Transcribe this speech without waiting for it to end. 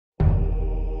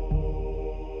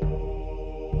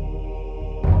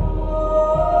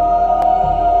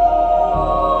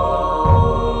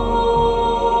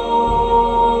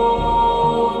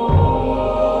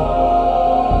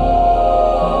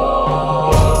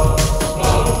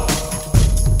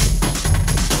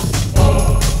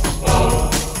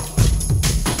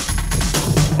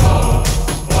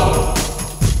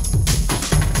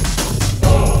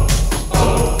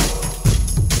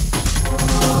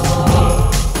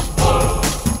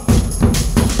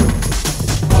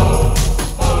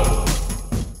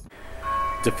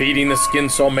Defeating the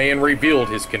Skinsaw Man revealed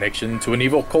his connection to an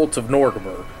evil cult of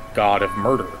Norgmur, god of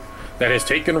murder, that has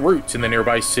taken roots in the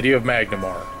nearby city of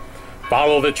Magnamar.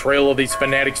 Follow the trail of these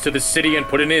fanatics to the city and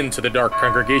put an end to the dark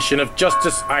congregation of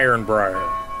Justice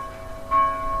Ironbriar.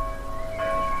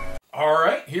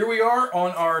 Alright, here we are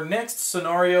on our next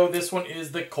scenario. This one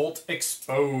is the Cult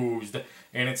Exposed.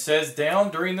 And it says down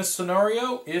during this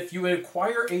scenario, if you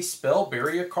acquire a spell,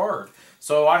 bury a card.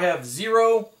 So I have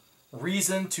 0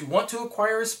 reason to want to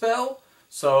acquire a spell.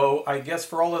 So I guess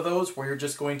for all of those, we're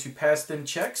just going to pass them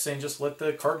checks and just let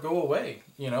the card go away.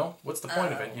 You know, what's the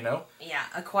point of it, you know? Yeah,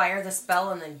 acquire the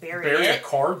spell and then bury Bury it. a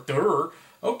card,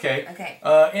 Okay. Okay.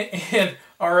 And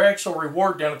our actual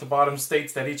reward down at the bottom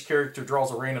states that each character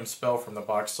draws a random spell from the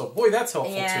box. So, boy, that's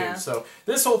helpful, too. So,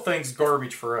 this whole thing's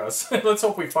garbage for us. Let's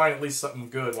hope we find at least something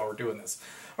good while we're doing this.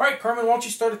 All right, Carmen, why don't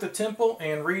you start at the temple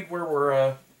and read where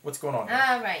we're, what's going on here?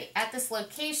 All right. At this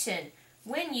location,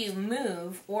 when you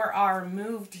move or are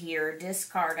moved here,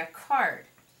 discard a card.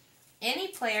 Any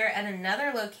player at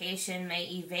another location may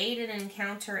evade an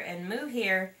encounter and move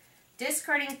here,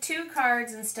 discarding 2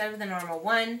 cards instead of the normal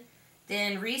 1,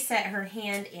 then reset her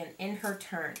hand and end her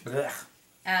turn.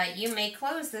 You may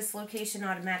close this location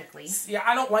automatically. Yeah,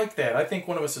 I don't like that. I think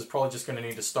one of us is probably just going to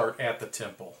need to start at the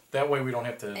temple. That way we don't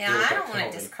have to deal with that I don't penalty.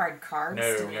 want to discard cards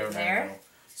to move there. No.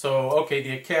 So, okay,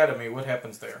 the academy, what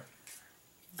happens there?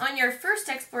 On your first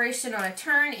exploration on a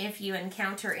turn, if you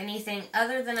encounter anything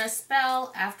other than a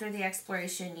spell, after the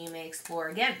exploration you may explore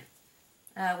again.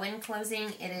 When closing,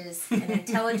 it is an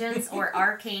intelligence or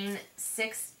arcane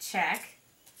 6 check.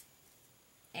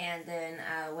 And then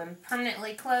when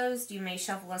permanently closed, you may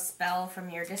shuffle a spell from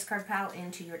your discard pile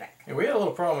into your deck. Yeah, we had a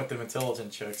little problem with the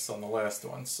intelligence checks on the last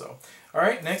one. So,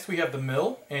 alright, next we have the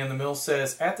mill. And the mill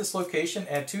says, at this location,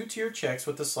 add 2 to your checks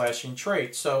with the slashing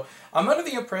trait. So, I'm under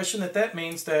the impression that that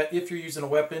means that if you're using a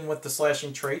weapon with the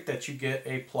slashing trait, that you get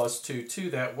a +2 to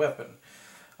that weapon.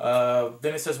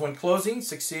 Then it says, when closing,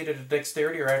 succeed at a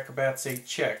dexterity or acrobats a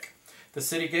check. The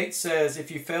city gate says,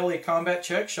 if you fail a combat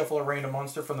check, shuffle a random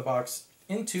monster from the box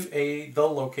into the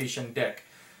location deck.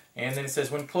 And then it says,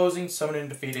 when closing, summon and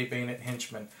defeat a bayonet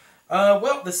henchman.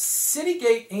 Well, the city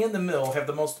gate and the mill have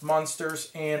the most monsters,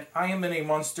 and I am in a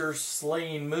monster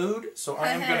slaying mood, so I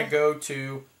am going to go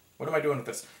to, what am I doing with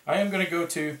this? I am going to go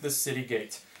to the city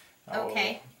gate.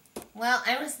 Okay. Well,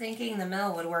 I was thinking the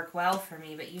mill would work well for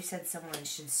me, but you said someone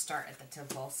should start at the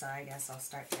temple, so I guess I'll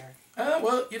start there.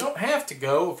 Well, you don't have to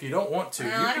go if you don't want to.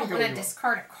 Well, you I can don't want to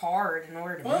discard a card in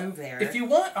order to move there. If you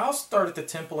want, I'll start at the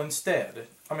temple instead.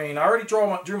 I mean, I already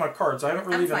drew my cards. I haven't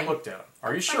really even looked at them.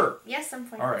 Are you sure? Yes, I'm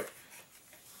fine. All right.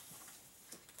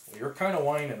 Well, you're kind of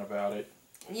whining about it.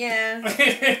 Yeah.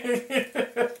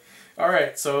 All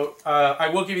right, so I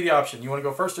will give you the option. You want to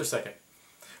go first or second?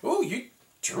 Ooh, you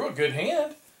drew a good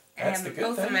hand. That's the good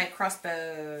both thing. of my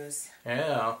crossbows.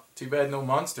 Yeah, too bad no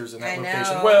monsters in that I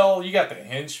location. know. Well, you got the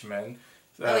henchman.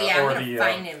 Oh yeah, or I'm gonna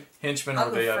find him. Henchman I'll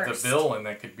or go the first. villain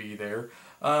that could be there.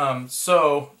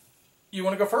 So, you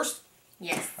want to go first?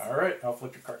 Yes. All right, I'll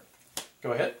flip your card.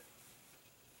 Go ahead.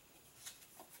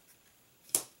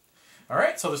 All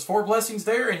right, so there's 4 blessings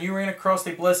there, and you ran across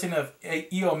a blessing of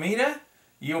Eomide.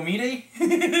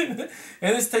 And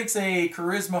this takes a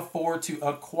charisma 4 to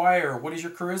acquire. What is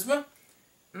your charisma?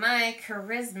 My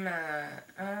charisma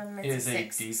is a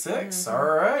a 6. D6.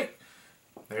 All right.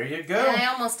 There you go. And I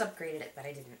almost upgraded it, but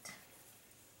I didn't.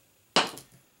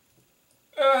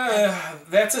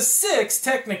 That's a 6,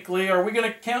 technically. Are we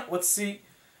going to count? Let's see.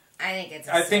 I think it's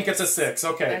a 6. I think it's a 6.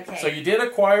 Okay. So you did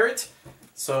acquire it.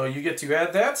 So you get to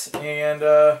add that. And,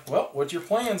 well, what's your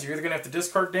plans? You're either going to have to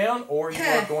discard down, or you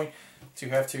are going to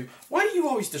have to... Why do you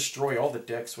always destroy all the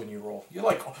decks when you roll? You're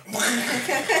like...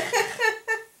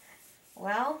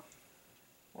 Well,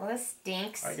 this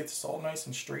stinks. I get this all nice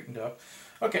and straightened up.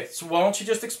 Okay, so why don't you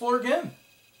just explore again?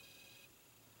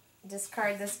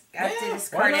 Discard this. I have to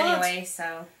discard anyway,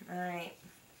 so, alright.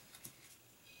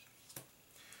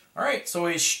 Alright, so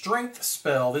a strength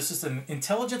spell. This is an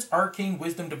Intelligence, Arcane,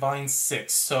 Wisdom, Divine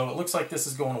 6. So it looks like this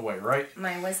is going away, right?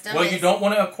 My wisdom Well, you don't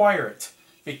want to acquire it.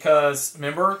 Because,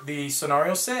 remember, the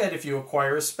scenario said if you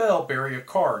acquire a spell, bury a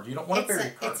card. You don't want to bury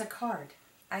a card. It's a card.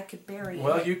 I could bury it.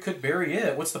 Well, you could bury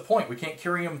it. What's the point? We can't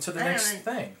carry them to the next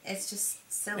thing. It's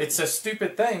just silly. It's a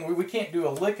stupid thing. We can't do a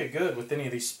lick of good with any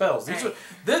of these spells. These are,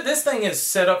 this thing is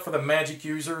set up for the magic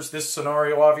users, this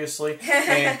scenario, obviously.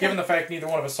 And given the fact neither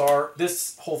one of us are,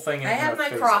 this whole thing... I have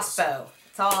my crossbow.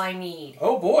 That's all I need.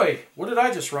 Oh boy, what did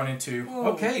I just run into? Ooh.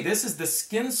 Okay, this is the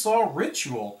Skin Saw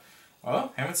Ritual.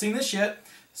 Well, haven't seen this yet.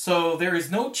 So there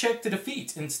is no check to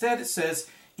defeat. Instead, it says...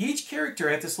 Each character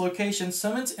at this location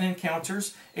summons and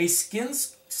encounters a skin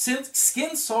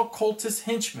Skin Saw Cultist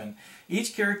Henchman.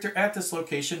 Each character at this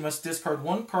location must discard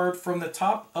one card from the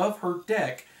top of her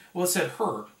deck. Well, it said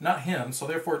her, not him, so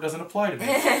therefore it doesn't apply to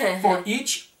me. For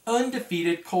each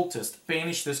undefeated cultist,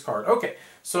 banish this card. Okay,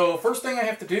 so first thing I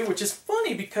have to do, which is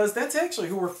funny because that's actually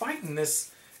who we're fighting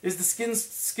this, is the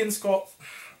Skin Skull...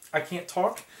 I can't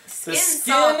talk. The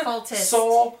Skin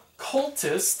Saw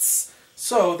Cultists.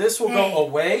 So this will go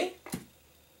away,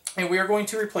 and we are going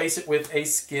to replace it with a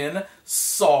Skin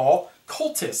Saw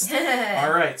Cultist.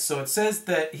 Alright, so it says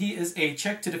that he is a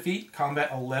check to defeat, combat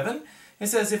 11. It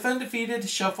says, if undefeated,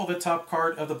 shuffle the top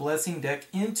card of the Blessing deck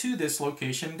into this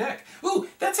location deck. Ooh,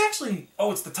 that's actually...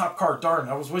 Oh, it's the top card. Darn,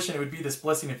 I was wishing it would be this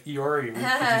Blessing of Iori.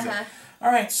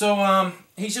 Alright, so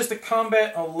he's just a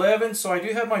combat 11, so I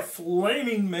do have my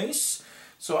Flaming Mace.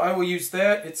 So I will use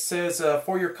that. It says,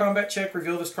 for your combat check,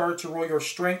 reveal this card to roll your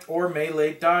strength or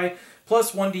melee die,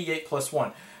 plus 1d8 plus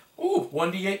 1. Ooh,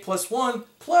 1d8 plus 1,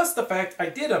 plus the fact I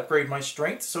did upgrade my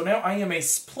strength. So now I am a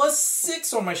plus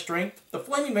 6 on my strength. The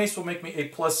Flaming Mace will make me a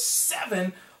plus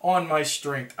 7 on my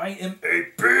strength. I am a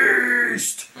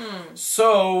beast!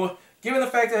 So, given the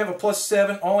fact I have a plus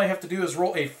 7, all I have to do is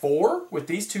roll a 4 with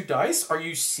these two dice. Are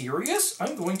you serious?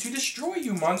 I'm going to destroy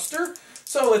you, monster.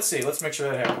 So let's see. Let's make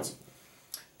sure that happens.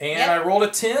 And I rolled a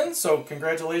 10, so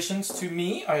congratulations to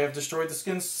me. I have destroyed the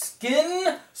Skin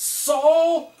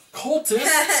Saw Cultist.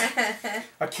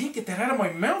 I can't get that out of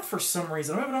my mouth for some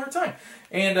reason. I'm having a hard time.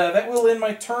 And that will end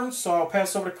my turn, so I'll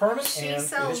pass over to Carmen. And it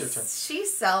is your turn. She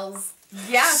sells...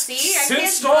 Yeah, see? I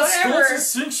can't do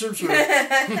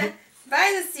whatever.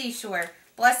 By the seashore.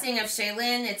 Blessing of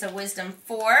Shaylin. It's a wisdom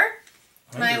 4.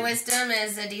 My wisdom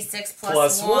is a d6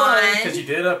 plus 1. Because you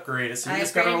did upgrade it, so you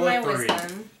just got to roll a 3.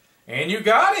 Wisdom. And you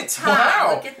got it!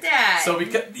 Wow! Look at that. So,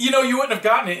 you wouldn't have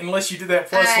gotten it unless you did that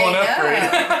plus 1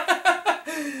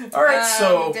 upgrade. Alright,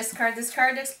 so... Discard this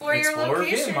card to explore your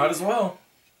location. Again, might as well.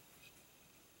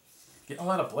 Getting a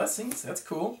lot of blessings. That's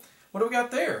cool. What do we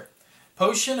got there?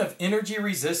 Potion of Energy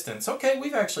Resistance. Okay,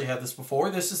 we've actually had this before.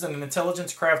 This is an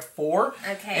Intelligence Craft 4.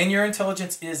 Okay. And your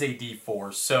Intelligence is a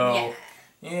D4. So,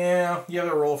 yeah, you have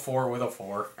to roll a 4 with a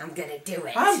 4. I'm going to do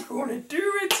it. I'm going to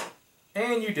do it!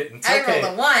 And you didn't. I rolled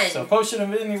a 1. So Potion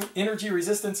of Energy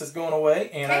Resistance is going away,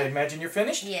 and I imagine you're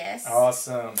finished? Yes.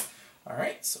 Awesome.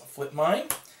 Alright, so flip mine.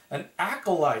 An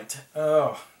Acolyte.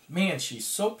 Oh, man, she's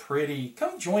so pretty.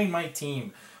 Come join my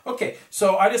team. Okay,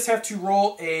 so I just have to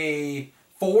roll a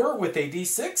 4 with a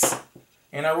d6,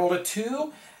 and I rolled a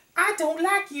 2. I don't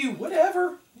like you.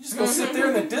 Whatever. You just go sit there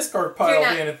in the discard pile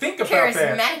and think about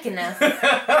that. Charismatic enough.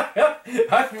 I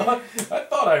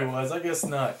thought I was. I guess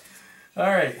not.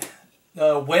 Alright.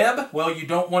 Web, well, you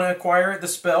don't want to acquire the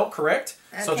spell, correct?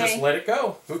 Okay. So just let it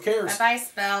go. Who cares? Bye-bye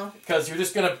spell. Because you're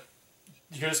just gonna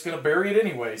bury it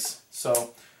anyways.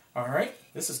 So, all right,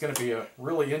 this is gonna be a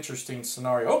really interesting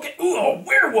scenario. Okay, ooh, a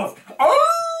werewolf. Oh,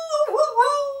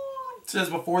 it says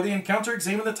before the encounter,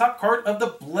 examine the top card of the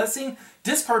Blessing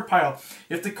discard pile.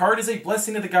 If the card is a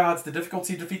Blessing of the Gods, the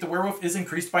difficulty to defeat the werewolf is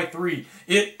increased by 3.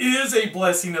 It is a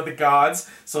Blessing of the Gods,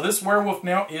 so this werewolf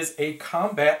now is a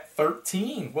combat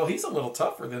 13. Well, he's a little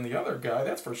tougher than the other guy,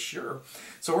 that's for sure.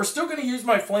 So we're still going to use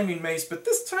my Flaming Mace, but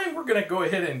this time we're going to go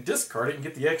ahead and discard it and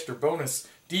get the extra bonus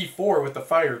D4 with the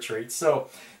fire trait. So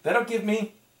that'll give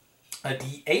me a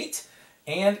D8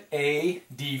 and a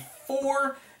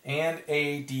D4 and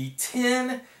a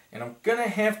D10, and I'm gonna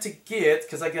have to get,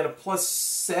 because I got a plus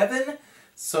 7,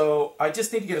 so I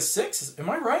just need to get a 6. Am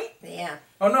I right? Yeah.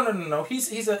 Oh no.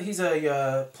 He's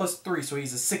a plus 3, so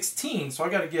he's a 16. So I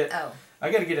gotta get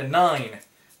a 9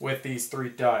 with these 3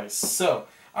 dice. So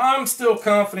I'm still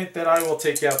confident that I will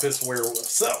take out this werewolf.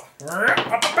 So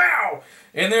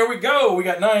and there we go. We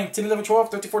got 9, 10, 11, 12,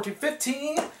 13, 14,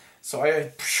 15. So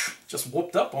I just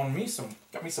whooped up on me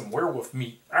got me some werewolf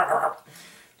meat.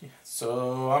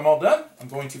 So I'm all done. I'm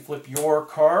going to flip your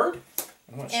card.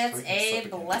 It's a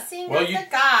Blessing of the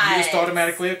Gods. You just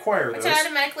automatically acquire those. Which I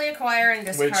automatically acquire and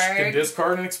discard. Which can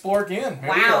discard and explore again.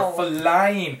 Wow. We are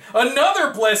flying.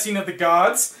 Another Blessing of the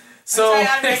Gods. So which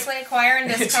I automatically acquire and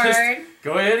discard.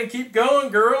 Go ahead and keep going,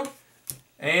 girl.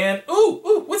 And,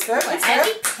 ooh, what's that? A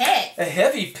heavy pick. A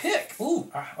heavy pick.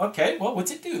 Ooh, okay. Well, what's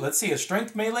it do? Let's see. A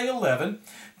strength melee 11.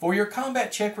 For your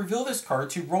combat check, reveal this card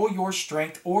to roll your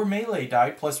strength or melee die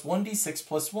plus 1d6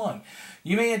 plus 1.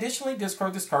 You may additionally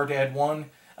discard this card to add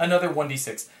another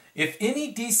 1d6. If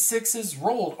any d6s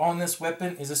rolled on this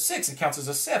weapon is a 6, it counts as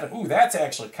a 7. Ooh, that's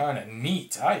actually kind of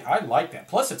neat. I like that.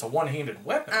 Plus, it's a one-handed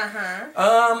weapon.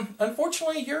 Uh-huh.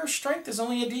 Unfortunately, your strength is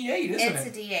only a d8, isn't it? It's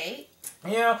a d8.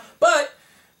 Yeah, but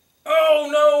Oh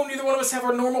no, neither one of us have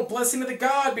our normal Blessing of the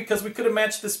God because we could have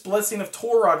matched this Blessing of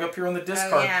Torog up here on the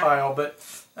discard pile, but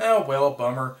oh well,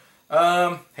 bummer.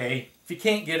 Hey, if you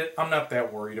can't get it, I'm not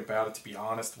that worried about it, to be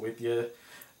honest with you.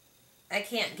 I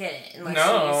can't get it unless you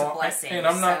use a blessing. And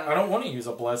I'm not. I don't want to use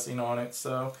a blessing on it,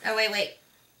 so. Oh wait.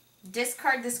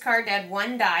 Discard this card to add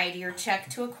 1 die to your check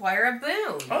to acquire a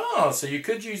boon. Oh, so you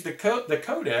could use the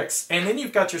Codex, and then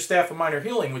you've got your Staff of Minor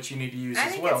Healing, which you need to use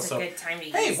as well. It's a good time to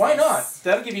use hey, why not?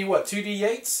 That'll give you, what, 2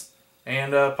 D8s?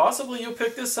 And possibly you'll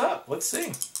pick this up. Let's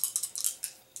see.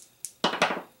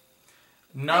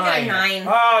 9. I got a 9.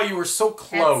 Oh, you were so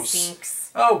close. That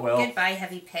stinks. Oh, well. Goodbye,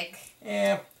 heavy pick.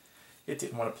 Yeah, it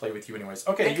didn't want to play with you anyways.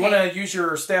 Okay, you want to use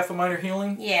your Staff of Minor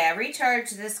Healing? Yeah,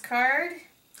 recharge this card.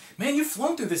 Man, you've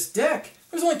flown through this deck.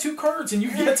 There's only 2 cards, and you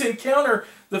get to encounter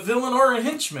the villain or a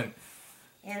henchman.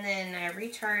 And then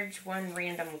recharge 1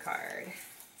 random card.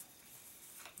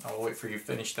 I'll wait for you to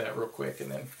finish that real quick,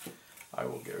 and then I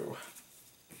will go.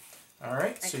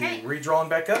 Alright, so you're redrawing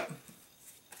back up.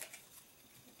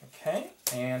 Okay,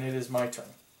 and it is my turn.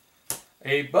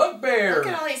 A bugbear! Look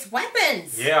at all these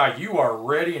weapons! Yeah, you are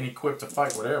ready and equipped to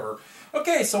fight whatever.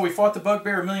 Okay, so we fought the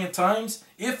bugbear a million times.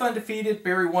 If undefeated,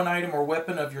 bury 1 item or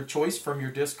weapon of your choice from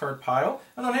your discard pile.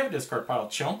 I don't have a discard pile,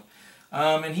 chump.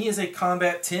 And he is a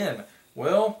combat 10.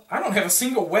 Well, I don't have a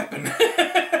single weapon.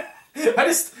 I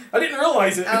didn't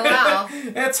realize it. Oh, wow.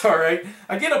 That's alright.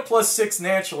 I get a +6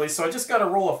 naturally, so I just got to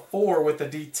roll a 4 with a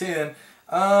D10.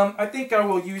 I think I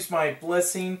will use my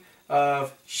Blessing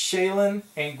of Shaylin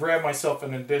and grab myself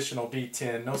an additional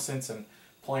D10. No sense in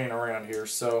playing around here.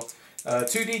 So,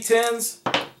 2 D10s,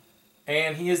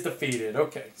 and he is defeated.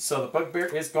 Okay, so the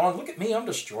bugbear is gone. Look at me, I'm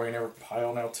destroying every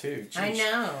pile now, too. Jeez. I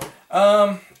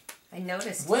know. I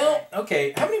noticed Well,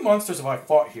 okay, how many monsters have I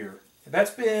fought here?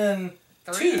 That's been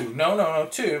 3. 2. No,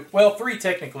 2. Well, 3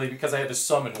 technically, because I had to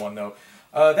summon one, though.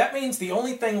 That means the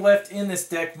only thing left in this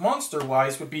deck,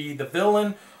 monster-wise, would be the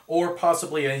villain or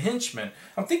possibly a henchman.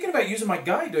 I'm thinking about using my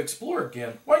guide to explore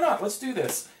again. Why not? Let's do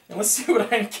this, and let's see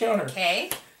what I encounter. Okay.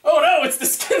 Oh no, it's the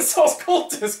Skin Sauce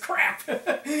Cultist! Crap!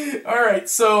 Alright,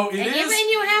 so it is... And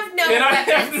you have no and weapons.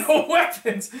 I have no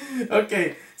weapons!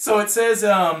 Okay, so it says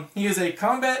he is a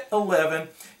Combat 11.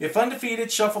 If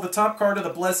undefeated, shuffle the top card of the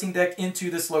Blessing deck into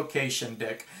this location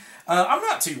deck. I'm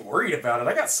not too worried about it.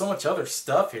 I got so much other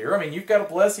stuff here. I mean, you've got a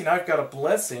Blessing, I've got a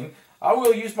Blessing. I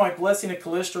will use my Blessing of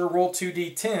Callisto, roll 2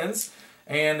 D10s.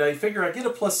 And I figure I get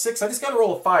a +6. I just got to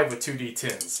roll a 5 with 2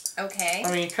 D10s. Okay.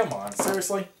 I mean, come on,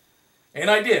 seriously? And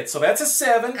I did. So that's a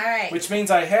 7, which means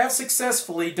I have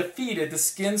successfully defeated the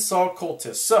Skin Saw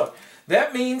Cultist. So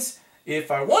that means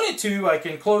if I wanted to, I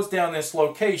can close down this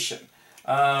location.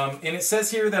 And it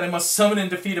says here that I must summon and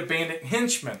defeat a bandit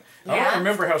henchman. I don't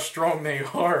remember how strong they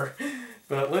are,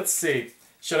 but let's see.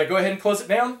 Should I go ahead and close it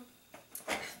down?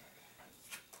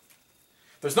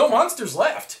 There's no monsters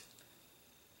left.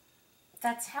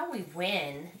 That's how we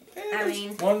win. Yeah, I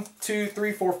mean... 1, 2,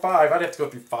 3, 4, 5. I'd have to go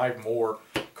through 5 more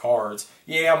cards.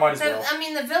 Yeah, I might as well. I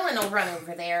mean, the villain will run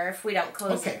over there if we don't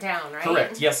close it down, right?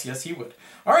 Correct. Yes, he would.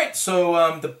 All right,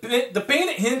 so the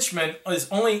bandit henchman is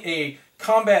only a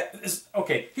combat...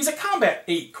 Okay, he's a combat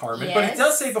 8, Carmen, but it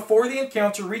does say before the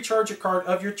encounter, recharge a card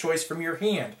of your choice from your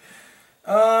hand.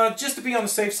 Just to be on the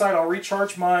safe side, I'll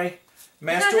recharge my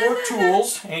Masterwork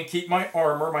Tools and keep my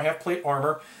armor, my half-plate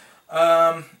armor.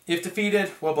 If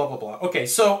defeated, well, blah, blah, blah. Okay,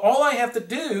 so all I have to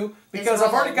do, because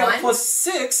I've already got a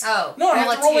 +6, no, I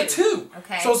have to roll a 2.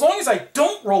 Okay. So as long as I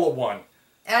don't roll a 1.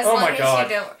 As long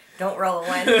as you don't roll a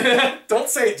 1. Don't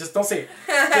say it, just don't say it.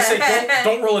 Just say,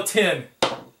 don't roll a 10.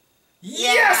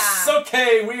 Yes!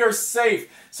 Okay, we are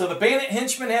safe. So the bandit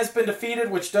henchman has been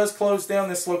defeated, which does close down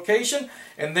this location.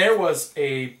 And there was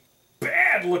a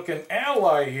bad-looking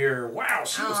ally here. Wow,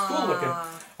 she was cool-looking.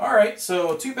 Alright,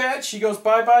 so too bad. She goes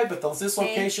bye-bye, but this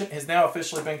location has now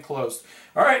officially been closed.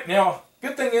 Alright, now,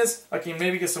 good thing is, I can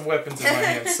maybe get some weapons in my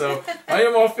hands. So, I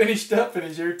am all finished up. It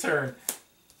is your turn.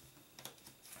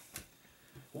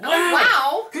 Wow! Oh,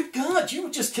 wow! Good God, you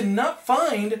just cannot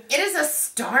find... It is a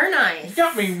star knife. You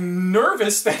got me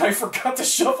nervous that I forgot to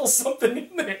shuffle something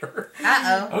in there.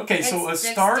 Uh-oh. Okay, so a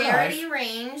star knife... Dexterity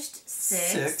ranged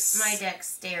 6. My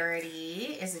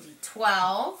dexterity is a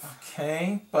d12.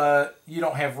 Okay, but you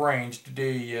don't have ranged, do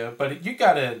you? But you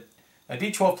got a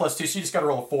d12 plus 2, so you just got to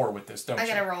roll a 4 with this, don't you? I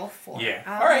got to roll a 4. Yeah.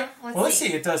 All right. Let's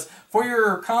see. It does. For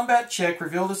your combat check,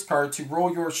 reveal this card to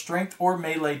roll your strength or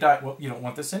melee die. Well, you don't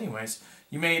want this anyways.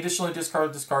 You may additionally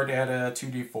discard this card to add a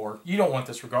 2d4. You don't want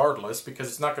this regardless because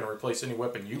it's not going to replace any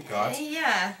weapon you got.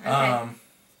 Yeah. Okay.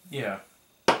 Yeah.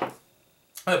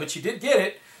 But you did get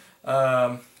it.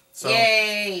 So,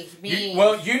 yay, me.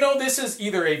 well, you know this is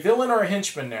either a villain or a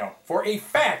henchman now. For a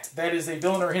fact, that is a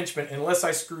villain or a henchman, unless I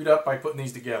screwed up by putting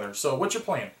these together. So, what's your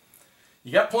plan?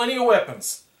 You got plenty of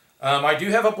weapons. I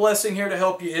do have a blessing here to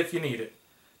help you if you need it.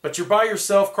 But you're by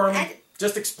yourself, Carmen.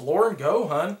 Just explore and go,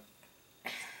 hun.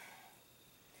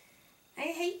 I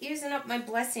hate using up my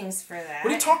blessings for that.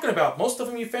 What are you talking about? Most of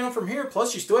them you found from here,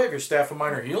 plus you still have your Staff of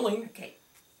Minor Healing. Okay,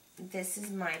 this is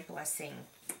my blessing.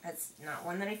 That's not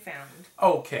one that I found.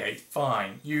 Okay,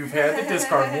 fine. You've had to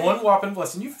discard one whopping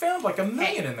blessing. You found like a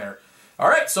million in there.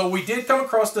 Alright, so we did come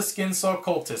across the Skinsaw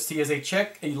Cultist. He is a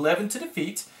check 11 to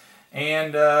defeat.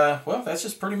 And, well, that's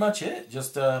just pretty much it.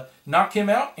 Just knock him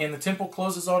out, and the temple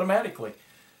closes automatically.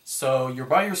 So you're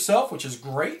by yourself, which is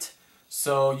great.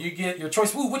 So you get your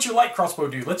choice. Woo, what's your light crossbow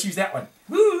do? Let's use that one.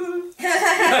 Woo!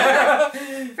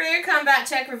 For your combat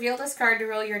check, reveal this card to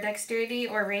roll your dexterity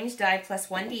or range die plus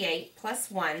 1d8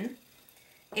 plus 1.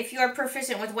 If you are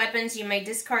proficient with weapons, you may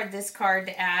discard this card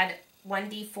to add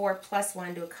 1d4 plus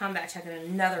 1 to a combat check at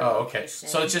another location. Okay.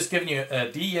 So it's just giving you a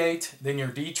d8, then your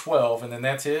d12, and then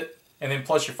that's it? And then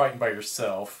plus you're fighting by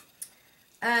yourself.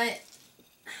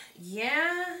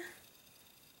 Yeah.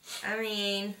 I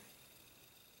mean,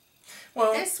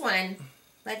 well, this one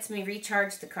lets me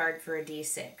recharge the card for a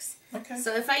d6. Okay.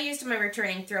 So if I used my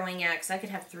returning throwing axe, I could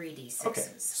have 3 d6s. Okay.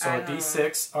 So a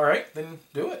d6. All right, then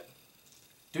do it.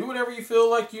 Do whatever you feel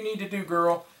like you need to do,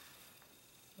 girl.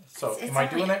 So, am I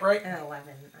doing that right?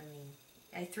 11.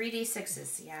 I mean, 3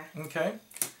 d6s, yeah. Okay.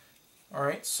 All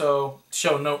right, so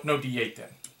show no d8 then,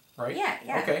 right?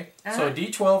 Yeah. Okay, so a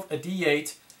d12, a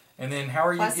d8, and then how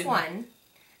are you getting... Plus 1.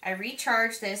 I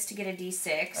recharge this to get a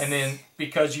d6. And then,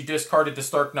 because you discarded the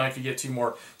Stark Knife, you get 2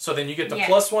 more. So then you get the Yeah.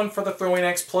 plus 1 for the throwing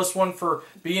axe, plus 1 for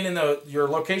being in your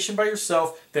location by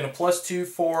yourself, then a plus 2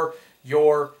 for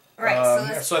your...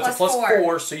 Right, so that's a plus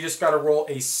 4, so you just got to roll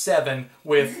a 7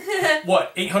 with,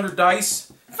 what, 800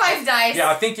 dice? 5 dice.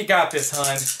 Yeah, I think you got this,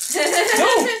 hon.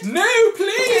 No,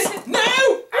 please,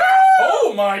 no!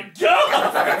 Oh my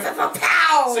God!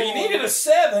 Pow! So you needed a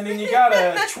 7, and you got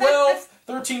a 12,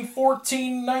 13,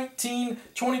 14, 19,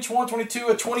 20, 21, 22,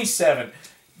 a 27.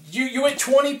 You went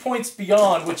 20 points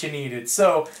beyond what you needed.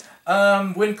 So,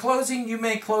 when closing, you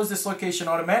may close this location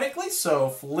automatically. So,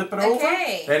 flip it over.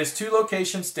 That is 2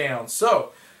 locations down.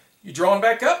 So, you drawing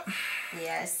back up?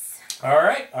 Yes. All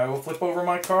right. I will flip over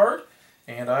my card,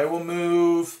 and I will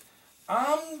move...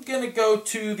 I'm going to go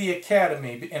to the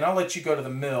academy, and I'll let you go to the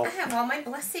mill. I have all my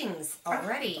blessings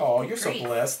already. Oh, you're so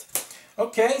blessed.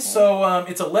 Okay, so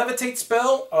it's a levitate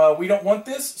spell. We don't want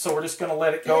this, so we're just going to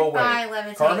let it go away. Goodbye,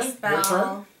 levitate Carmen, spell. your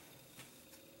turn.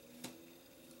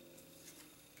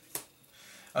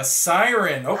 A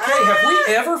siren. Okay, have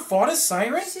we ever fought a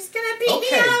siren? She's going to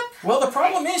beat me up. Well, the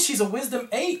problem is she's a wisdom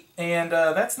 8, and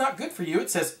that's not good for you. It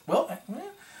says, well,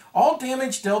 all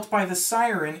damage dealt by the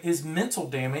siren is mental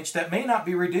damage that may not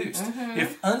be reduced.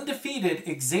 If undefeated,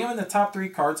 examine the top 3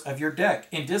 cards of your deck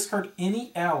and discard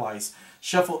any allies.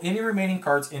 Shuffle any remaining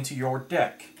cards into your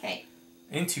deck. Okay.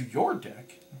 Into your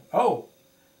deck? Oh,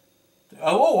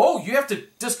 you have to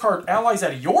discard allies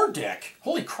out of your deck.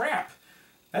 Holy crap.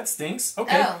 That stinks.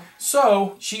 Okay. Oh.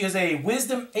 So, she is a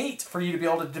wisdom 8 for you to be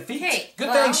able to defeat. Okay,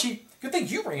 Good thing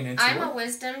you ran into I'm her. a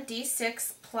wisdom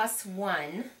d6 plus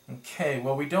 1. Okay,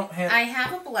 well, we don't have... I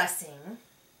have a blessing.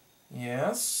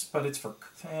 Yes, but it's for...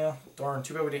 darn,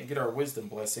 too bad we didn't get our wisdom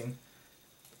blessing.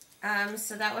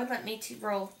 So that would let me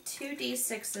roll 2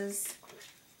 d6s,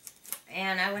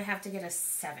 and I would have to get a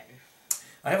 7.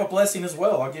 I have a blessing as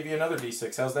well. I'll give you another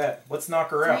d6. How's that? Let's knock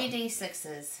her out. 3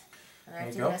 d6s, and I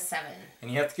have to go. get a 7.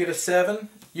 And you have to get a 7?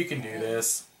 You can do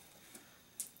this.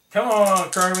 Come on,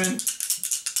 Carmen.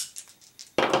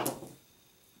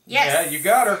 Yes. Yeah, you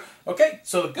got her. Okay,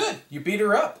 so good. You beat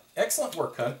her up. Excellent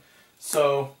work, hun.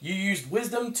 So you used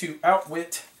wisdom to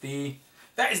outwit the...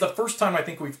 That is the first time I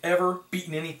think we've ever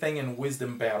beaten anything in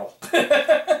wisdom battle.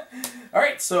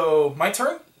 Alright, so my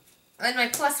turn? And my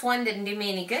plus 1 didn't do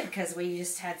me any good because we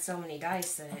just had so many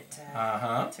dice that it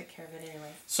took care of it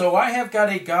anyway. So I have got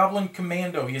a Goblin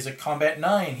Commando. He is a combat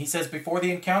 9. He says, before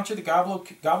the encounter, the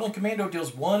Goblin Commando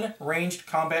deals 1 ranged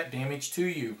combat damage to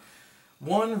you.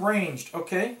 1 ranged.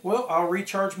 Okay, well, I'll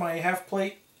recharge my half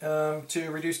plate to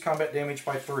reduce combat damage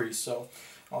by 3. So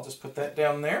I'll just put that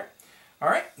down there.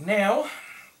 Alright, now,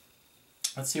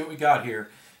 let's see what we got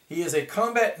here. He is a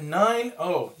combat 9.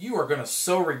 Oh, you are going to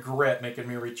so regret making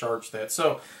me recharge that.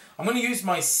 So, I'm going to use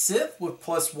my Sith with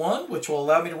plus 1, which will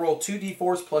allow me to roll 2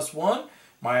 d4s plus 1.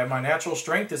 My natural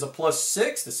strength is a plus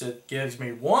 6. This gives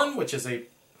me 1, which is a...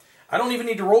 I don't even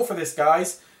need to roll for this,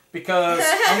 guys, because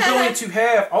I'm going to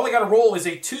have... All I got to roll is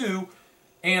a 2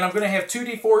 And I'm going to have 2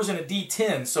 D4s and a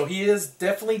D10. So he is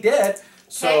definitely dead.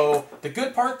 So the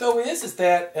good part, though, is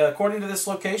that according to this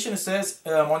location, it says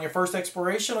on your first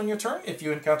exploration on your turn, if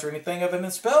you encounter anything other than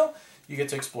a spell, you get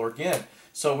to explore again.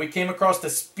 So we came across the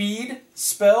speed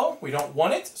spell. We don't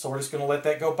want it, so we're just going to let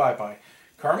that go bye-bye.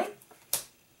 Carmen?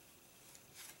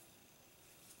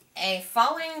 A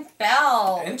falling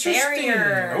bell. Interesting.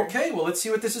 Barrier. Okay, well, let's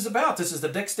see what this is about. This is the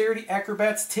Dexterity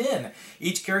Acrobats 10.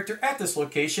 Each character at this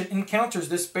location encounters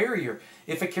this barrier.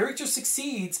 If a character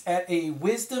succeeds at a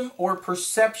Wisdom or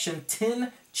Perception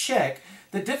 10 check,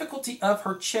 the difficulty of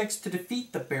her checks to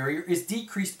defeat the barrier is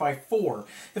decreased by 4.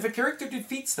 If a character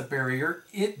defeats the barrier,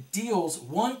 it deals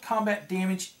 1 combat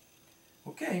damage.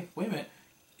 Okay, wait a minute.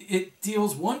 It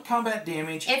deals 1 combat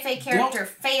damage. If a character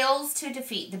fails to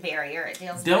defeat the barrier, it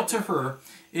deals dealt to her.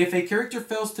 If a character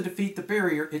fails to defeat the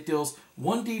barrier, it deals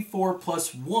 1d4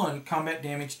 plus 1 combat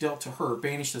damage dealt to her.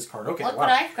 Banish this card. Okay, Look what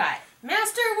I've got.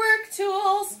 Masterwork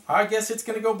tools. I guess it's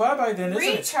going to go bye-bye then, isn't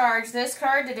it? Recharge this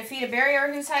card to defeat a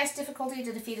barrier whose highest difficulty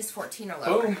to defeat is 14 or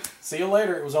lower. Boom. See you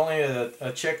later. It was only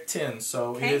a check 10,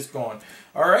 so it is gone.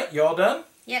 All right, you all done?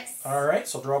 Yes. All right,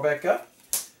 so draw back up.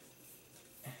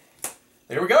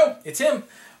 There we go. It's him.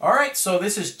 All right, so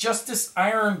this is Justice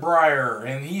Ironbriar,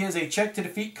 and he is a check to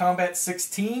defeat combat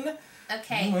 16.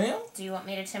 Okay. Well, do you want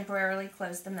me to temporarily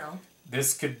close the mill?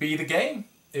 This could be the game.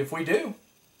 If we do,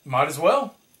 might as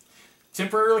well.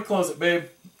 Temporarily close it, babe.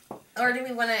 Or do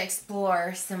we want to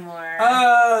explore some more?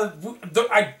 I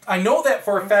know that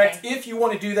for a fact. If you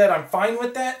want to do that, I'm fine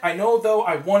with that. I know, though,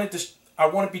 I want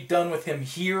to be done with him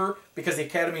here because the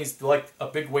academy is like a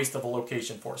big waste of a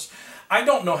location for us. I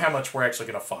don't know how much we're actually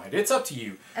going to find. It's up to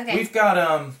you. Okay. We've got,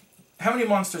 how many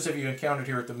monsters have you encountered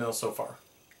here at the mill so far?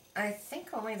 I think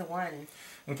only the one.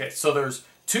 Okay, so there's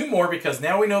 2 more because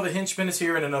now we know the henchman is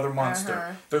here and another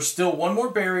monster. There's still 1 more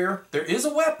barrier. There is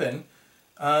a weapon.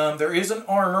 There is an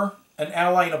armor, an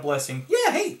ally, and a blessing.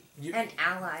 Yeah, hey. An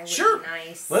ally would be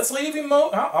nice. Let's leave him.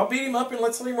 I'll beat him up and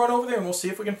let's let him run over there and we'll see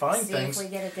if we can find things. See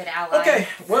if we get a good ally. Okay,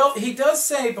 well, he does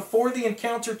say before the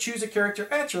encounter, choose a character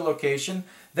at your location.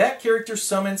 That character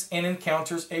summons and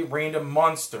encounters a random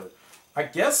monster. I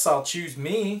guess I'll choose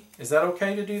me. Is that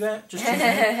okay to do that? Just choose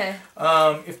me.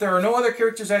 If there are no other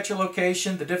characters at your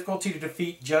location, the difficulty to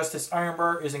defeat Justice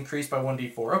Ironbriar is increased by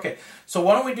 1d4. Okay, so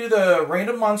why don't we do the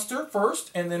random monster first,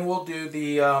 and then we'll do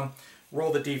the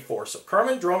roll the d4. So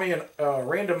Carmen, draw me a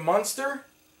random monster.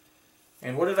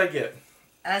 And what did I get?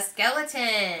 A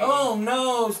skeleton. Oh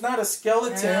no, it's not a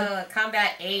skeleton. No,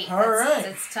 combat 8. All right.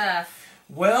 That's tough.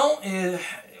 Well,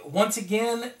 once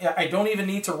again, I don't even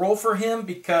need to roll for him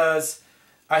because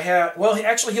I have. Well,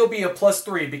 actually, he'll be a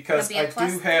 +3 because I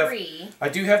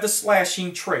do have the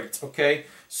slashing trait. Okay,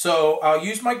 so I'll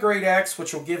use my great axe,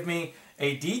 which will give me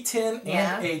a D10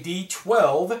 and a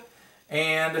D12,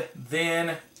 and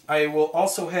then I will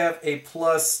also have a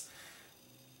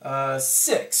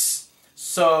 +6.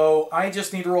 So I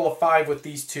just need to roll a 5 with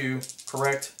these 2,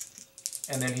 correct?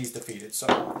 And then he's defeated. So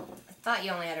I thought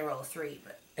you only had to roll a 3,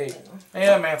 but 8.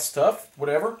 Yeah, math's tough.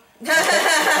 Whatever.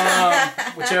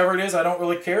 Whichever it is, I don't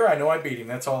really care. I know I beat him.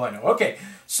 That's all I know. Okay,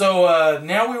 so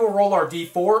now we will roll our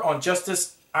D4 on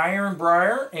Justice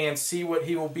Ironbriar and see what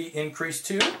he will be increased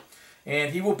to.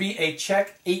 And he will be a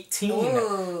check 18.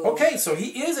 Ooh. Okay, so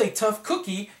he is a tough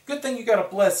cookie. Good thing you got a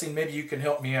blessing. Maybe you can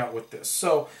help me out with this.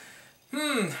 So,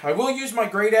 I will use my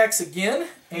great axe again,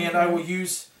 and I will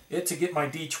use it to get my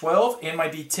D12 and my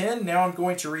D10. Now I'm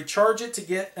going to recharge it to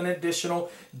get an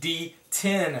additional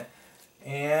D10.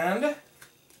 And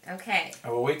okay,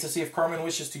 I will wait to see if Carmen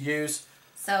wishes to use.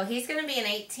 So he's going to be an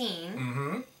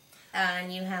 18.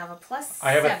 And you have a +7.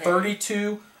 I have a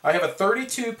 32. I have a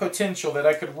 32 potential that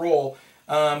I could roll.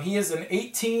 He is an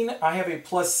 18. I have a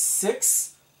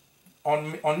 +6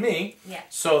 on me. Yeah.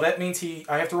 So that means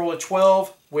I have to roll a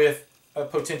 12 with a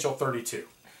potential 32.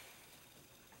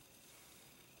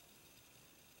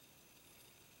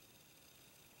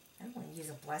 I'm going to use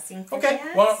a blessing for Okay.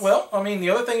 that. Well, I mean, the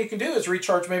other thing you can do is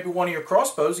recharge maybe one of your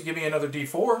crossbows and give me another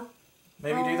D4.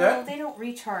 Maybe do that. They don't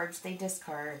recharge. They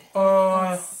discard.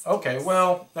 Okay.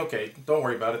 Well, okay. Don't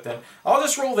worry about it then. I'll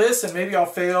just roll this and maybe I'll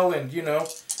fail and, I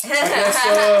guess,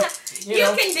 you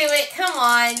can do it. Come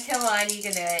on. Come on. You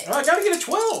can do it. I gotta get a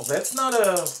 12. That's not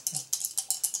a...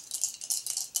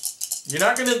 You're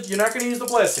not gonna use the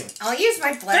blessing. I'll use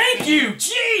my blessing. Thank you!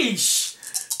 Jeesh!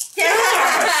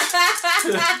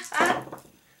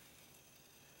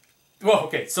 Well,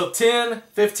 okay, so 10,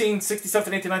 15, 16,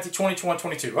 17, 18, 19, 20, 21,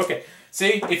 22. Okay,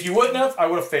 see, if you wouldn't have, I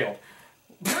would have failed.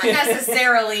 Not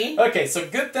necessarily. Okay, so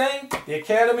good thing the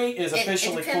academy is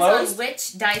officially it depends closed. on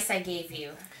which dice I gave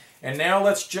you. And now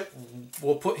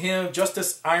we'll put him,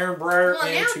 Justice Ironbriar,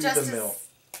 into the mill.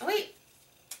 Wait.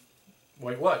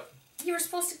 Wait, what? You were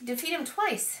supposed to defeat him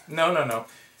twice. No.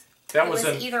 That was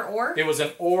an either or? It was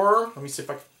an or. Let me see if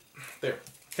I can... There.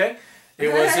 Okay.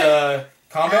 It was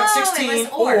combat 16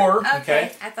 it was or.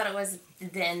 Okay. I thought it was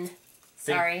then.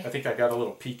 Sorry. I think I got a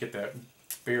little peek at that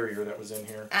barrier that was in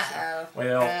here. Uh-oh.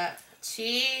 Well...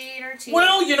 Cheater.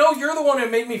 Well, you know, you're the one who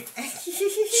made me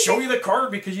show you the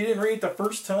card because you didn't read it the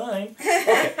first time.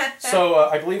 Okay, so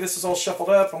I believe this is all shuffled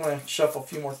up. I'm going to shuffle a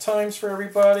few more times for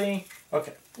everybody.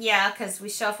 Okay. Yeah, because we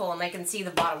shuffle and they can see the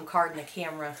bottom card in the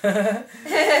camera.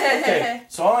 Okay,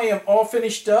 so I am all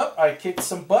finished up. I kicked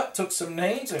some butt, took some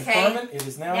names, and Carmen, it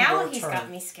is now your turn. Now he's got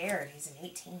me scared. He's an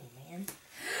 18, man.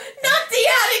 Not the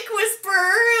Attic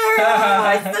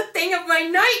Whisperer! It's the thing of my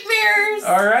nightmares!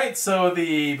 Alright, so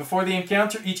before the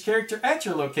encounter, each character at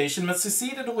your location must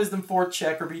succeed at a Wisdom 4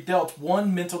 check or be dealt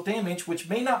 1 mental damage, which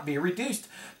may not be reduced.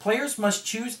 Players must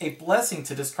choose a blessing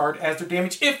to discard as their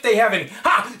damage if they have any.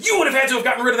 Ha! You would have had to have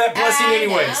gotten rid of that blessing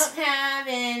anyways. I don't have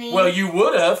any. Well, you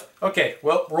would have. Okay,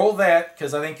 well, roll that,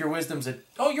 because I think your Wisdom's a...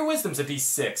 Oh, your Wisdom's a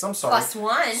D6. I'm sorry.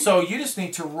 +1. So you just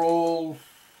need to roll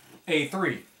a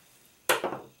 3.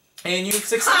 And you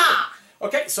succeeded.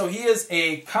 Okay, so he is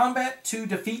a combat to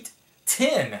defeat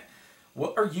 10.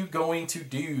 What are you going to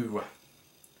do?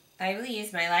 I will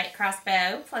use my light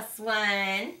crossbow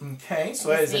 +1. Okay, so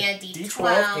that is a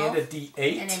D12 and a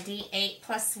D8. And a D8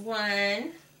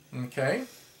 +1. Okay.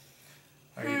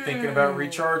 Are you thinking about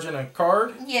recharging a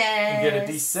card? Yes. And get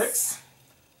a D6?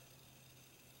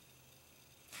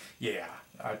 Yeah,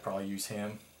 I'd probably use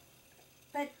him.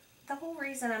 But the whole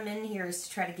reason I'm in here is to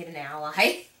try to get an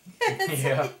ally.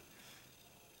 Yeah.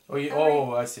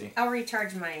 Oh, I see. I'll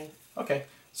recharge mine. Okay,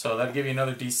 so that'll give you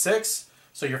another D6.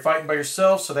 So you're fighting by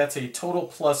yourself, so that's a total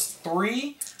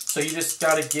 +3. So you just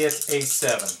got to get a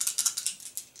 7.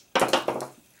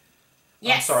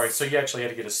 Yes. I'm sorry, so you actually had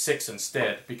to get a 6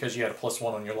 instead because you had a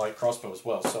 +1 on your light crossbow as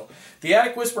well. So the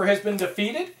Attic Whisperer has been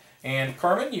defeated, and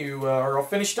Carmen, you are all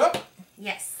finished up?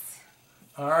 Yes.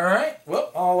 All right,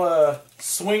 well, I'll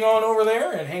swing on over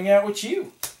there and hang out with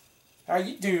you. How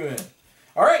you doing?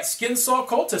 All right, Skinsaw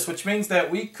Cultist, which means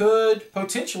that we could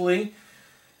potentially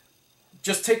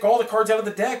just take all the cards out of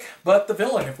the deck, but the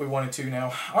villain if we wanted to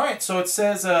now. All right, so it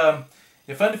says,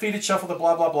 if undefeated, shuffle the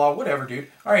blah, blah, blah, whatever,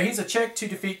 dude. All right, he's a check to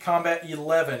defeat combat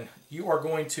 11. You are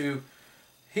going to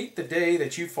hate the day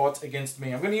that you fought against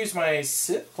me. I'm going to use my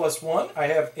Sith +1. I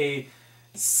have a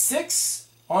 6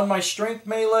 on my strength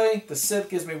melee. The Sith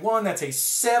gives me 1. That's a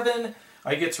 7.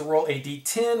 I get to roll a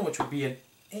D10, which would be an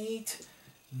 8,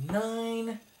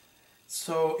 9.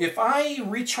 So if I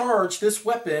recharge this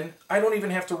weapon, I don't even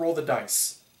have to roll the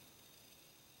dice.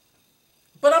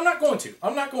 But I'm not going to. I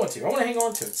want to hang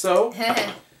on to it. So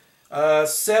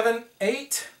 7,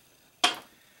 8,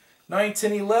 9,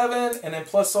 10, 11, and then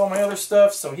plus all my other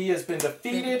stuff. So he has been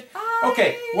defeated.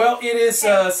 Okay, well, it is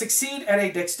succeed at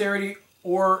a dexterity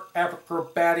or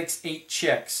acrobatics 8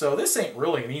 check. So this ain't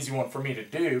really an easy one for me to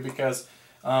do because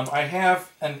I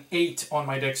have an 8 on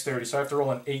my dexterity. So I have to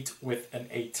roll an 8 with an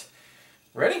 8.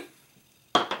 Ready?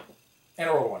 And I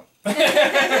roll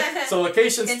 1. So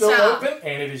location's still open,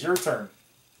 and it is your turn.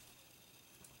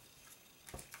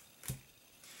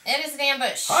 It is an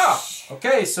ambush.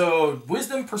 Okay, so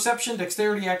Wisdom, Perception,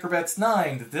 Dexterity, Acrobats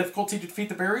 9. The difficulty to defeat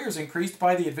the barrier is increased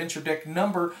by the adventure deck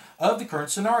number of the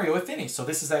current scenario, if any. So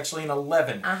this is actually an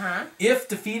 11. If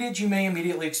defeated, you may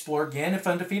immediately explore again. If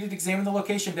undefeated, examine the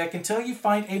location deck until you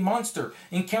find a monster.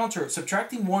 Encounter it,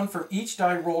 subtracting 1 from each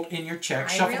die rolled in your check.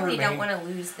 I really don't want to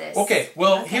lose this. Okay,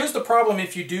 well, here's the problem.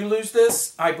 If you do lose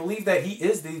this, I believe that he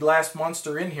is the last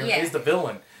monster in here. He is the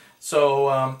villain.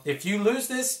 So if you lose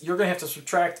this, you're going to have to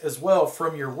subtract as well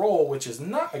from your roll, which is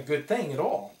not a good thing at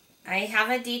all. I have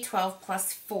a D12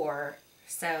 plus 4,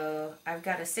 so I've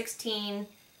got a 16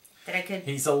 that I could...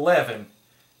 He's 11.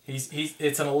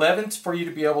 It's an 11 for you to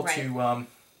be able to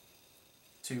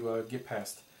get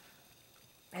past.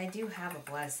 I do have a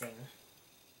blessing.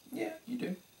 Yeah, you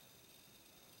do.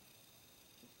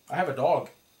 I have a dog.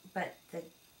 But the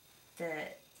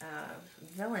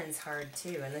villain's hard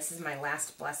too, and this is my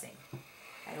last blessing.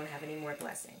 I don't have any more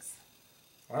blessings.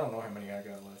 I don't know how many I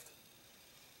got left.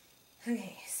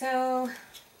 Okay, so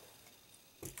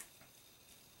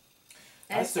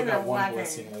I still got 1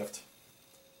 blessing left.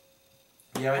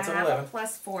 Yeah, it's an 11. I have a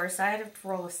plus 4, so I have to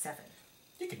roll a 7.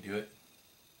 You can do it.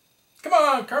 Come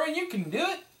on, Carmen, you can do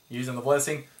it. Using the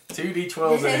blessing, 2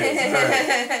 D12s it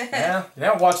is. All right.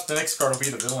 Now watch the next card will be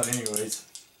the villain anyways.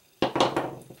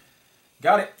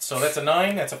 Got it. So that's a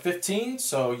 9. That's a 15.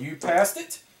 So you passed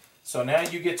it. So now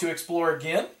you get to explore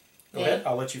again. Go ahead.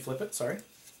 I'll let you flip it. Sorry.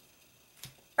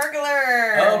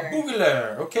 Burglar.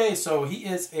 Boogler. Okay, so he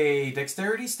is a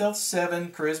Dexterity, Stealth 7,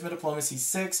 Charisma, Diplomacy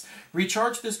 6.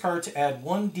 Recharge this card to add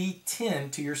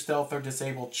 1d10 to your Stealth or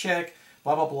Disabled check.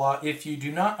 Blah, blah, blah. If you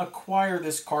do not acquire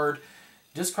this card,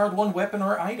 discard one weapon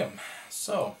or item.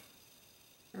 So...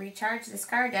 Recharge this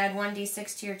card to add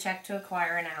 1d6 to your check to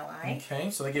acquire an ally. Okay,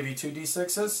 so they give you 2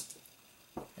 d6s.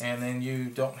 And then you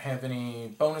don't have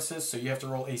any bonuses, so you have to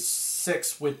roll a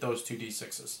 6 with those 2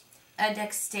 d6s. A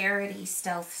Dexterity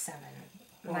Stealth 7.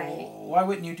 Why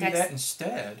wouldn't you do that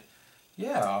instead?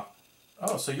 Yeah.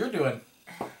 Oh, so you're doing...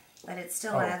 But it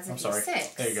still adds a I'm sorry.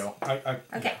 d6. There you go. Okay.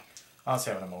 Yeah, I was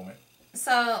having a moment.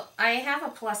 So, I have a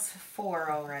 +4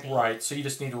 already. Right, so you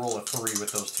just need to roll a 3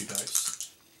 with those 2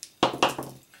 dice.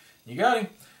 You got him.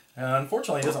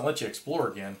 Unfortunately, he doesn't let you explore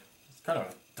again. It's kind of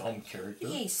a dumb character.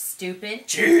 He's stupid.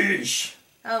 Jeez!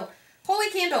 Oh,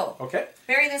 Holy Candle. Okay.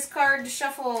 Bury this card to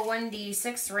shuffle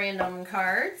 1d6 random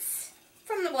cards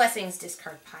from the Blessings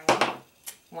discard pile.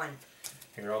 1.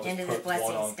 Here, I'll just into put the Blessings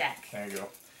one on. deck. There you go.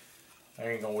 I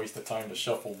ain't gonna waste the time to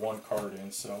shuffle one card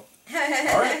in, so.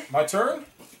 Alright, my turn.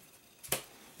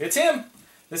 It's him.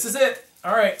 This is it.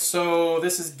 Alright, so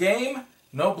this is game.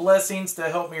 No blessings to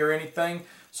help me or anything.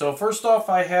 So first off,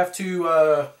 I have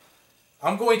to,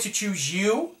 I'm going to choose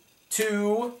you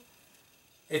to,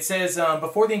 it says,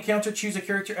 before the encounter, choose a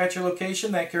character at your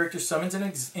location. That character summons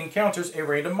and encounters a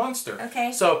random monster.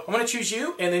 Okay. So I'm going to choose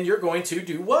you, and then you're going to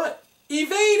do what?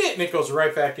 Evade it! And it goes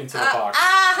right back into the box.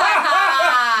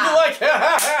 You're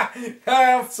like,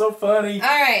 ah, so funny.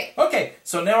 Alright. Okay,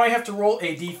 so now I have to roll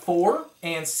a d4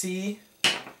 and see.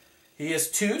 He is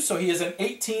 2, so he is an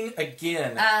 18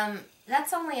 again.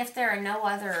 That's only if there are no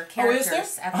other characters. Oh,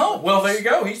 is there? Oh, well, there you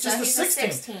go. He's just so a he's 16.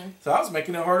 A 16. So I was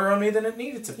making it harder on me than it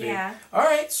needed to be. Yeah. All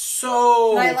right,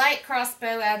 so... My light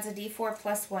crossbow adds a d4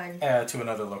 plus 1. To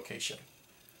another location.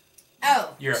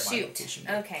 Oh, You're at my shoot. location.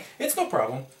 Okay. It's no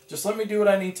problem. Just let me do what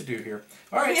I need to do here.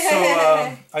 All right,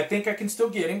 so I think I can still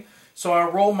get him. So I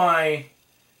roll my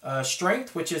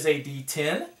strength, which is a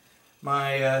d10.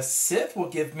 My Sith will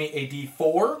give me a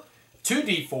d4. 2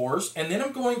 d4s, and then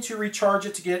I'm going to recharge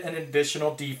it to get an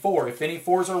additional d4. If any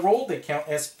 4s are rolled, they count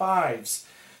as 5s.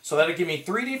 So that'll give me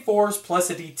 3 d4s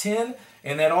plus a d10,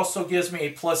 and that also gives me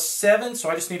a +7, so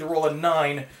I just need to roll a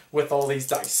 9 with all these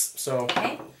dice. So,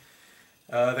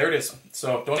 there it is.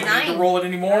 So, don't even need to roll it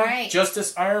anymore. Right.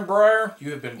 Justice Ironbriar, you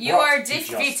have been brought You are to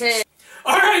defeated. justice.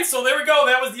 Alright, so there we go.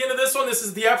 That was the end of this one. This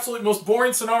is the absolute most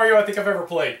boring scenario I think I've ever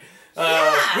played.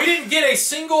 We didn't get a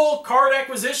single card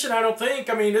acquisition, I don't think.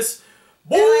 I mean, this...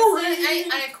 Boring.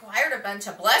 I acquired a bunch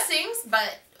of blessings,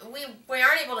 but we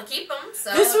aren't able to keep them,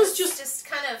 so this was just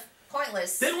kind of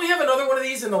pointless. Didn't we have another one of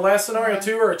these in the last scenario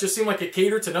too, where it just seemed like it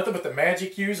catered to nothing but the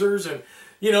magic users, and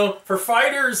you know, for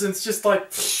fighters, it's just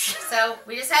like. So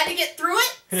we just had to get through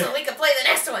it so we could play the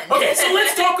next one. Okay, so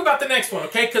let's talk about the next one,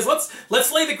 okay? Because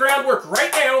let's lay the groundwork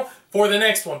right now for the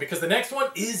next one, because the next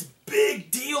one is big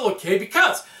deal, okay?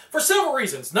 Because for several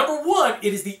reasons. Number one,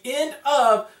 it is the end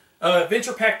of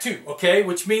Adventure Pack 2, okay?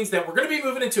 Which means that we're going to be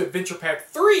moving into Adventure Pack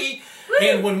 3, Woo!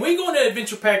 And when we go into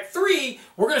Adventure Pack 3,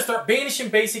 we're going to start banishing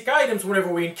basic items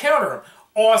whenever we encounter them.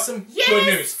 Awesome. Yes! Good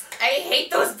news. I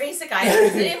hate those basic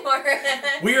items anymore.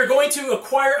 We are going to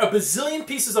acquire a bazillion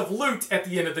pieces of loot at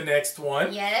the end of the next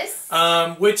one. Yes.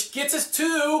 Which gets us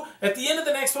to, at the end of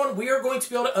the next one, we are going to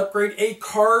be able to upgrade a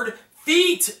card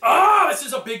feat. Ah, this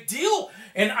is a big deal.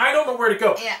 And I don't know where to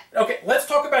go. Yeah. Okay, let's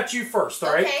talk about you first,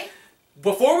 all right? Okay.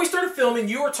 Before we started filming,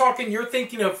 you're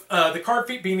thinking of the card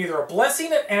feat being either a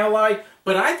blessing, an ally,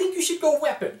 but I think you should go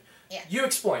weapon. Yeah. You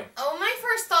explain. Oh, my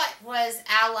first thought was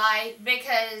ally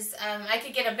because I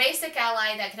could get a basic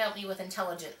ally that could help me with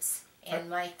intelligence. And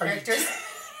my character's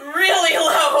really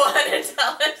low on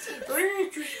intelligence.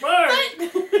 But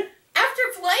after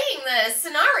playing the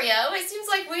scenario, it seems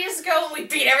like we just go and we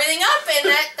beat everything up,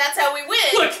 and that's how we win.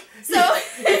 Look, so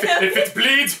if it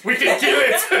bleeds, we can kill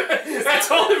it. That's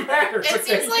all that matters. It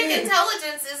seems like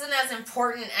intelligence isn't as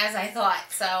important as I thought,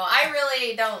 so I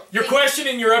really don't. You're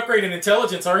questioning your upgrade in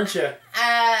intelligence, aren't you?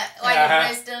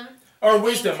 Wisdom. Or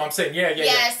wisdom, I'm saying, yeah.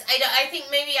 Yes, I think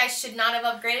maybe I should not have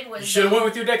upgraded wisdom. You should have went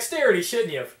with your dexterity,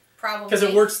 shouldn't you? Probably. Because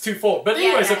it works twofold. But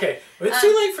anyways, okay. But it's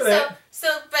too late for that.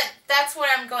 But that's what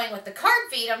I'm going with the card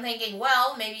feat. I'm thinking,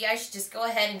 well, maybe I should just go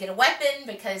ahead and get a weapon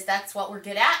because that's what we're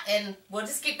good at, and we'll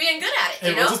just keep being good at it.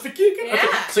 And we'll just be good. Yeah.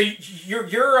 Okay. So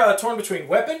you're torn between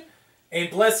weapon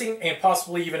and blessing and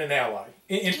possibly even an ally.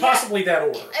 In possibly that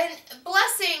order. And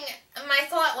blessing, my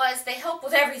thought was they help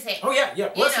with everything. Oh, yeah.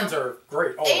 Blessings are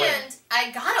great all around. And I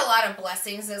got a lot of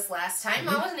blessings this last time.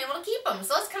 I wasn't able to keep them,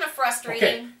 so that's kind of frustrating.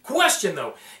 Okay, question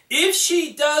though. If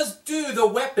she does do the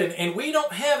weapon, and we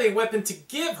don't have a weapon to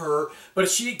give her, but if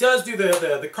she does do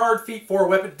the card feat for a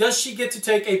weapon, does she get to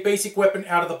take a basic weapon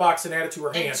out of the box and add it to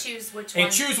her hand? And choose which one.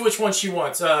 And choose which one she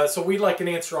wants. So we'd like an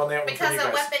answer on that one from you guys. Because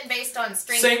a weapon based on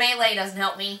strength melee doesn't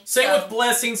help me. Same with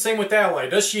blessing, same with ally.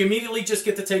 Does she immediately just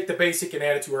get to take the basic and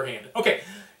add it to her hand? Okay.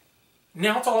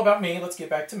 Now it's all about me. Let's get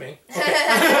back to me.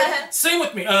 Okay. Same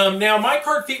with me. Now, my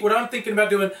card feat, what I'm thinking about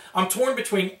doing, I'm torn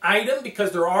between item,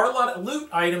 because there are a lot of loot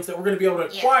items that we're going to be able to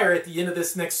acquire at the end of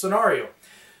this next scenario.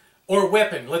 Or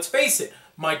weapon. Let's face it.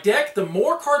 My deck, the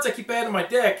more cards I keep adding to my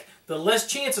deck, the less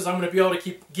chances I'm going to be able to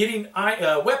keep getting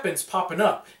weapons popping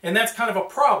up. And that's kind of a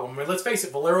problem. I mean, let's face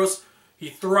it, Valeros, he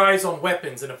thrives on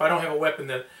weapons. And if I don't have a weapon,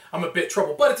 then I'm a bit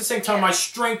trouble. But at the same time, my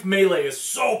strength melee is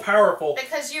so powerful.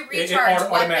 Because you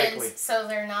recharge weapons, so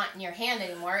they're not in your hand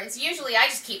anymore. It's usually, I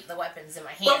just keep the weapons in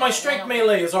my hand. But my strength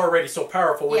melee is already so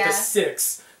powerful with a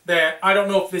 6 that I don't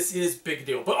know if this is big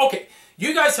deal. But okay,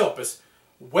 you guys help us.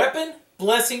 Weapon,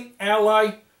 blessing,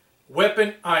 ally,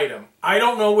 weapon, item. I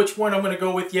don't know which one I'm going to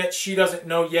go with yet. She doesn't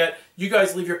know yet. You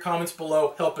guys leave your comments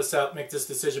below. Help us out make this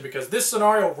decision, because this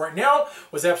scenario right now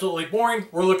was absolutely boring.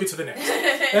 We're looking to the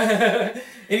next.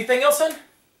 Anything else, hon?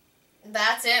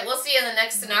 That's it. We'll see you in the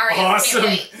next scenario.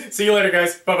 Awesome. See you later,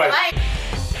 guys. Bye-bye. Bye.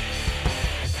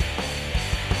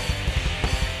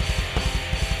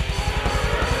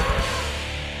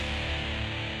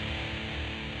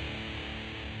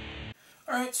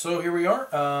 Alright, so here we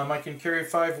are. I can carry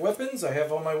 5 weapons. I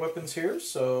have all my weapons here,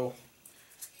 so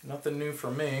nothing new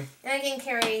for me. I can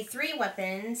carry 3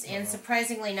 weapons, and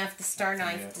surprisingly enough, the Star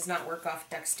Knife does not work off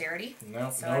dexterity.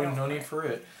 No, so no need for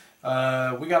it.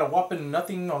 We got a whopping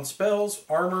nothing on spells.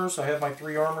 Armors, I have my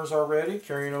 3 armors already,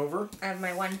 carrying over. I have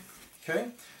my 1. Okay.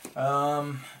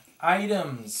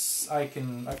 Items.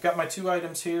 I've got my 2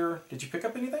 items here. Did you pick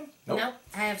up anything? Nope. Nope.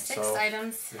 I have 6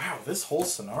 items. Wow, this whole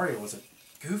scenario was a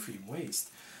goofy waste.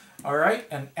 Alright,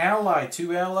 an ally,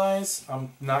 2 allies.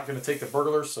 I'm not going to take the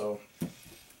burglar, so...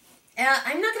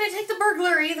 I'm not going to take the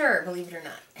burglar either, believe it or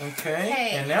not.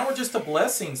 Okay, and now we're just the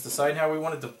blessings, deciding how we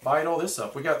want to divide all this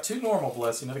up. We got 2 normal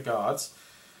blessing of the gods.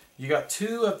 You got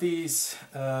 2 of these...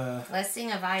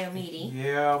 Blessing of Iomede.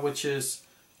 Yeah, which is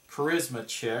charisma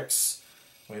checks,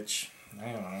 which,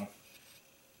 I don't know.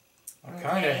 I'm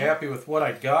kind of happy with what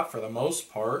I got for the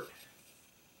most part.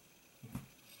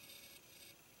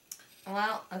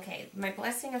 Well, okay, my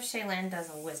Blessing of Shaylan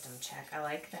does a wisdom check. I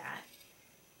like that.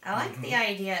 I like the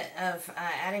idea of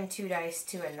adding 2 dice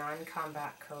to a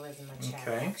non-combat charisma check,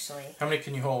 actually. How many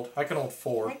can you hold? I can hold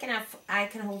 4. I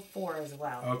can hold 4 as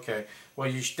well. Okay. Well,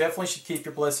 you definitely should keep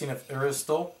your Blessing of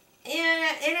Aristal.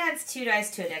 Yeah, it adds 2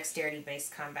 dice to a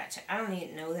dexterity-based combat check. I don't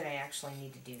even know that I actually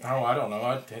need to do that. Oh, I don't know.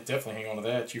 I'd definitely hang on to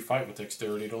that. You fight with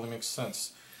dexterity. It only makes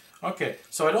sense. Okay,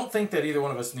 so I don't think that either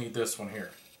one of us need this one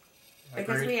here.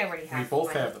 Because we already have We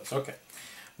both have those. Okay.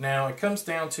 Now, it comes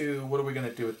down to, what are we going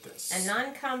to do with this? A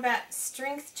non-combat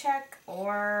strength check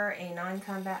or a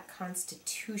non-combat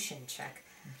constitution check.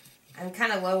 I'm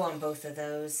kind of low on both of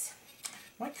those.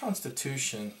 My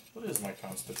constitution, what is my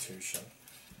constitution?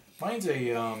 Mine's a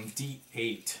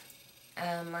D8.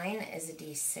 Mine is a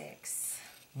D6.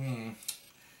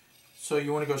 So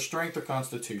you want to go strength or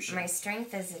constitution? My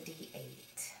strength is a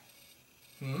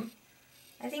D8.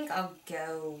 I think I'll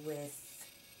go with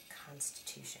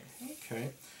constitution.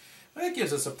 Okay. Well, that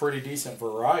gives us a pretty decent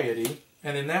variety.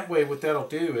 And in that way, what that'll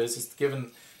do is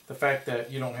given the fact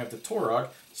that you don't have the Torog,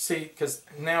 see, because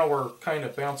now we're kind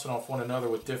of bouncing off one another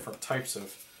with different types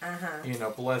of, you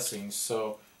know, blessings.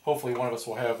 So hopefully one of us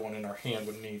will have one in our hand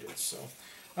when needed. So,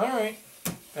 all right.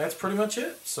 That's pretty much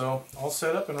it. So all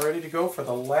set up and ready to go for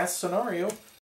the last scenario